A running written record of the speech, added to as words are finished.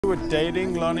You were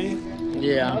dating Lonnie?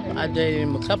 Yeah, I dated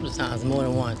him a couple of times, more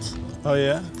than once. Oh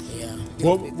yeah? Yeah.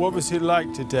 What was he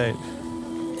like to date?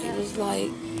 He was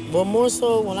like, well, more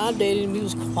so when I dated him, he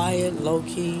was quiet,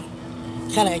 low-key.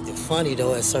 Kind of acted funny,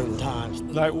 though, at certain times.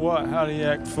 Like what? How do you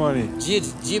act funny?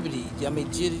 Jibbity.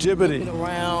 Jibbity. Looking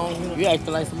around. You know, you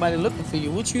acting like somebody looking for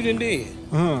you. What you done did?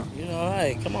 Uh-huh. You know,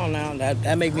 hey, come on now.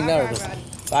 That make me nervous.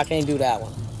 So I can't do that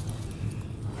one.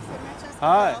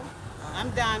 Hi.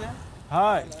 I'm Donna.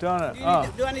 Hi,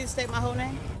 Donna. Do I need to state my whole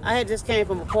name? I had just came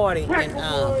from a party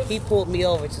and he pulled me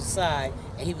over to the side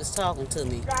and he was talking to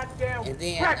me. And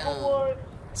then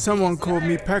Someone called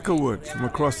me Peckerwood from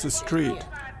across the street.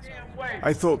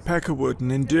 I thought Peckerwood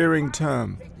an endearing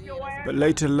term, but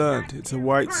later learned it's a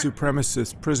white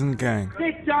supremacist prison gang.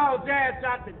 Get y'all's ass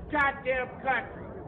out the goddamn country.